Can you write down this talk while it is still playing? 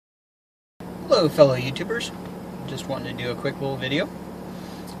Hello fellow YouTubers, just wanted to do a quick little video.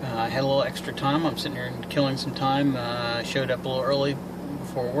 I had a little extra time. I'm sitting here killing some time. Showed up a little early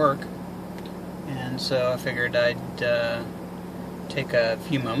before work, and so I figured I'd take a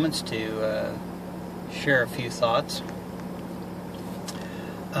few moments to share a few thoughts.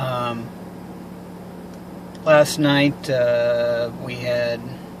 Last night we had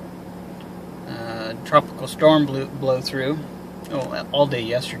a tropical storm blow through. All day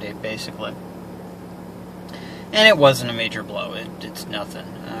yesterday, basically. And it wasn't a major blow. It's nothing,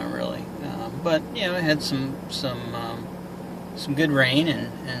 really. But you know, it had some good rain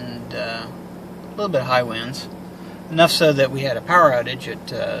and a little bit of high winds. Enough so that we had a power outage at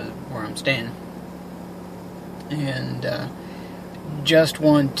where I'm staying. And just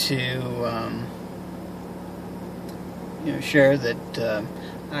want to share that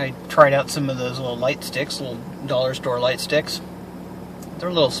I tried out some of those little light sticks, little dollar store light sticks.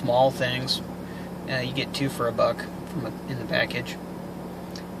 They're little small things. You get 2 for $1 in the package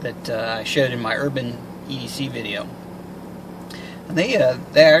that I showed in my urban EDC video. And they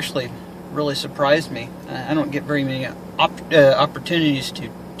actually really surprised me. I don't get very many opportunities to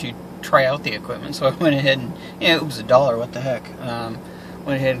try out the equipment, so I went ahead and it was $1. What the heck? Went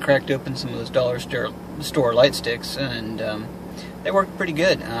ahead and cracked open some of those dollar store light sticks, and they worked pretty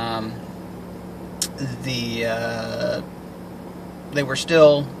good. They were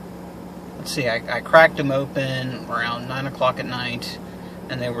still, let's see, I cracked them open around 9 o'clock at night,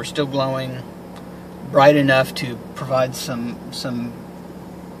 and they were still glowing bright enough to provide some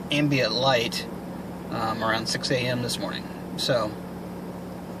ambient light around 6 a.m. this morning. So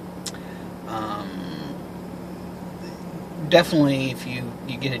definitely, if you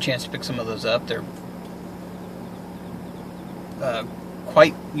get a chance to pick some of those up, they're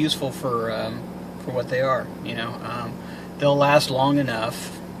quite useful for what they are. They'll last long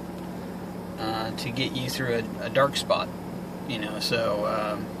enough to get you through a dark spot, so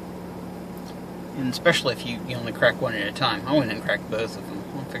and especially if you only crack one at a time. I went and cracked both of them.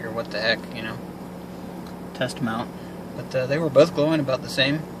 I'll figure what the heck, test them out. But they were both glowing about the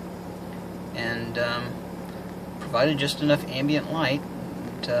same, and provided just enough ambient light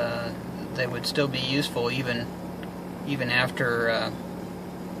that they would still be useful even after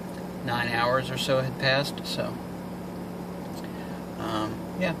 9 hours or so had passed. So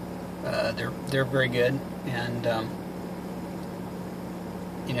yeah, they're very good, and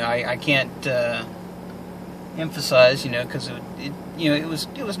I can't emphasize, because it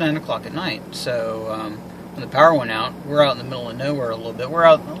was 9 o'clock at night. So when the power went out, we're out in the middle of nowhere a little bit. We're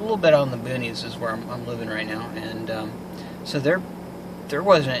out a little bit out in the boonies is where I'm living right now, and so there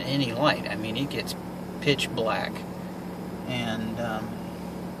wasn't any light. I mean, it gets pitch black, and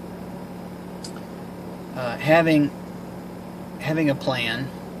having a plan,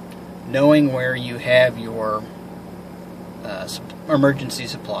 knowing where you have your emergency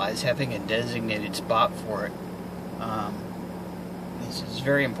supplies, having a designated spot for it, is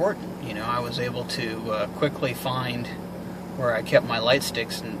very important. I was able to quickly find where I kept my light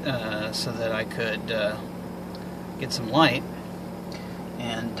sticks, so that I could get some light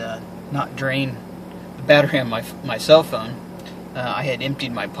and not drain the battery on my cell phone. I had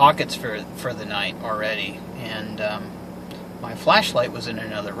emptied my pockets for the night already, and my flashlight was in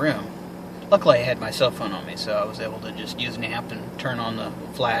another room. Luckily I had my cell phone on me, so I was able to just use an app and turn on the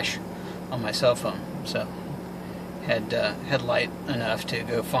flash on my cell phone. So had light enough to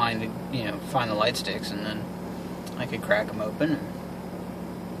go find the light sticks, and then I could crack them open.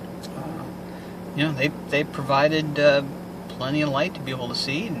 They provided plenty of light to be able to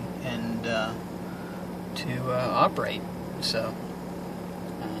see and to operate. So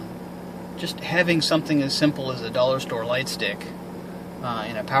just having something as simple as a dollar store light stick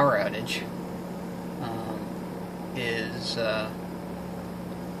in a power outage is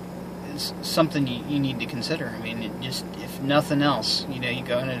something you need to consider. I mean, if nothing else, you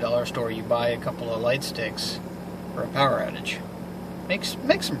go in a dollar store, you buy a couple of light sticks for a power outage. Make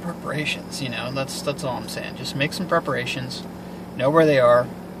some preparations. That's all I'm saying. Just make some preparations, know where they are,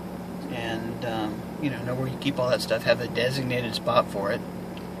 and know where you keep all that stuff. Have a designated spot for it,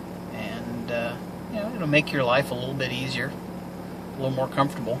 and it'll make your life a little bit easier, a little more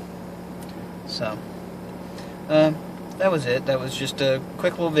comfortable. So that was it. That was just a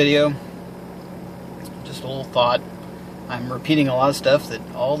quick little video, just a little thought. I'm repeating a lot of stuff that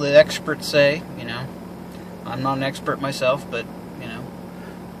all the experts say. I'm not an expert myself, but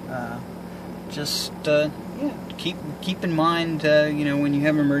just keep in mind, when you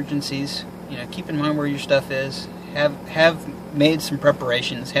have emergencies, keep in mind where your stuff is. Have made some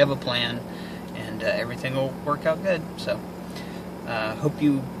preparations, have a plan, and everything will work out good. So hope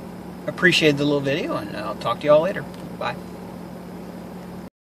you appreciated the little video, and I'll talk to you all later. Bye.